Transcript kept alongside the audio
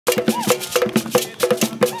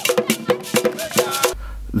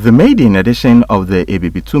The maiden edition of the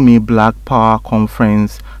Abibitumi Black Power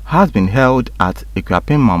Conference has been held at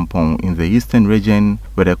Akuapim-Mampong in the eastern region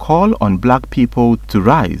with a call on black people to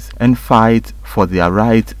rise and fight for their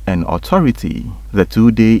rights and authority. The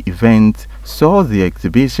two-day event saw the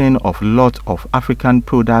exhibition of lots of African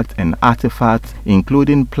products and artifacts,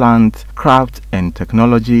 including plants, crafts and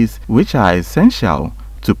technologies which are essential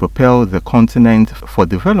to propel the continent for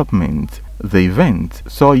development. The event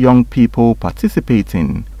saw young people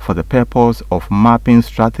participating for the purpose of mapping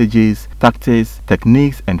strategies, tactics,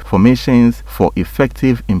 techniques and formations for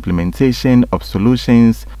effective implementation of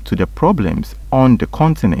solutions to the problems on the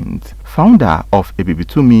continent. Founder of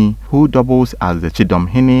Abibitumi, who doubles as the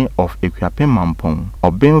Chidomhene of Akuapim-Mampong,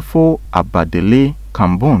 Obenfo Obadele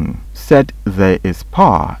Kambon, said there is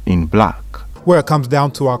power in black. Where it comes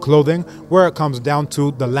down to our clothing, where it comes down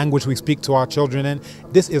to the language we speak to our children in,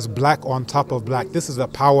 this is black on top of black. This is the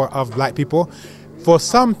power of black people. For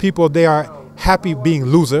some people, they are happy being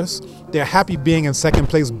losers. They're happy being in second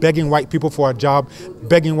place, begging white people for a job,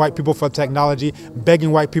 begging white people for technology,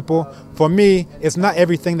 begging white people. For me, it's not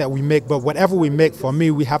everything that we make, but whatever we make, for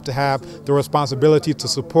me, we have to have the responsibility to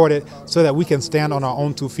support it so that we can stand on our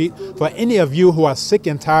own 2 feet. For any of you who are sick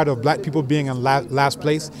and tired of black people being in last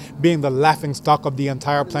place, being the laughing stock of the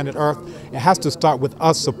entire planet Earth, it has to start with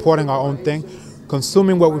us supporting our own thing,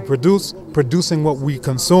 consuming what we produce, producing what we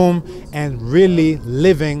consume, and really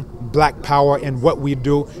living black power in what we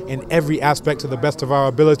do in every aspect to the best of our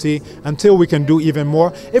ability until we can do even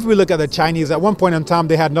more. If we look at the Chinese, at one point in time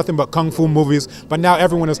they had nothing but kung fu movies, but now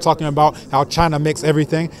everyone is talking about how China makes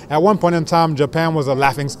everything. At one point in time Japan was a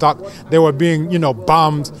laughing stock. They were being,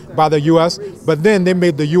 bombed by the US, but then they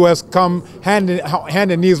made the US come hand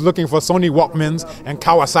in knees looking for Sony Walkmans and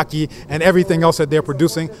Kawasaki and everything else that they're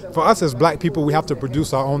producing. For us as black people, we have to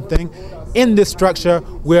produce our own thing. In this structure,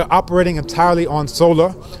 we're operating entirely on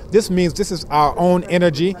solar. This means this is our own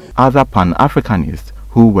energy. Other Pan-Africanists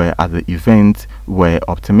who were at the event were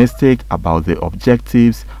optimistic about the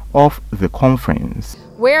objectives of the conference.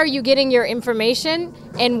 Where are you getting your information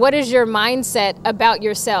and what is your mindset about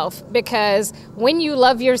yourself? Because when you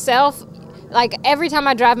love yourself, like every time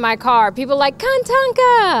I drive my car, people are like,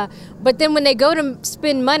 Kantanka! But then when they go to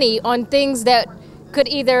spend money on things that could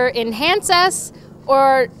either enhance us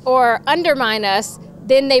or undermine us,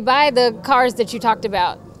 then they buy the cars that you talked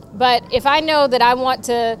about. But if I know that I want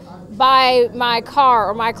to buy my car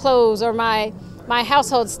or my clothes or my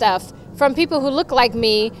household stuff from people who look like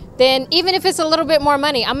me, then even if it's a little bit more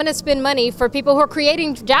money, I'm going to spend money for people who are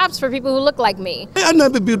creating jobs for people who look like me.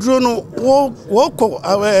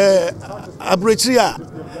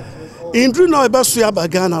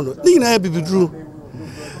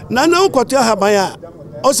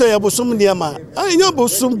 Also, ya bosum niama. Ayo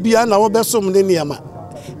bosum bia na wo besom ne niama.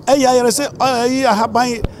 Eya yare se ayi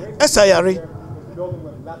ahaban esayare.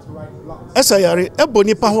 Esayare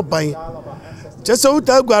eboni pa ho ban. Chese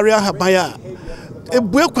uta aguare ahaban a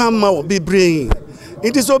ebue kwan ma wo bebre.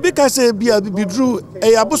 It is obi ka se bia bibidru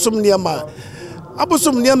eya bosum niama.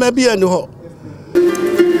 Abosom niama bia ne ho.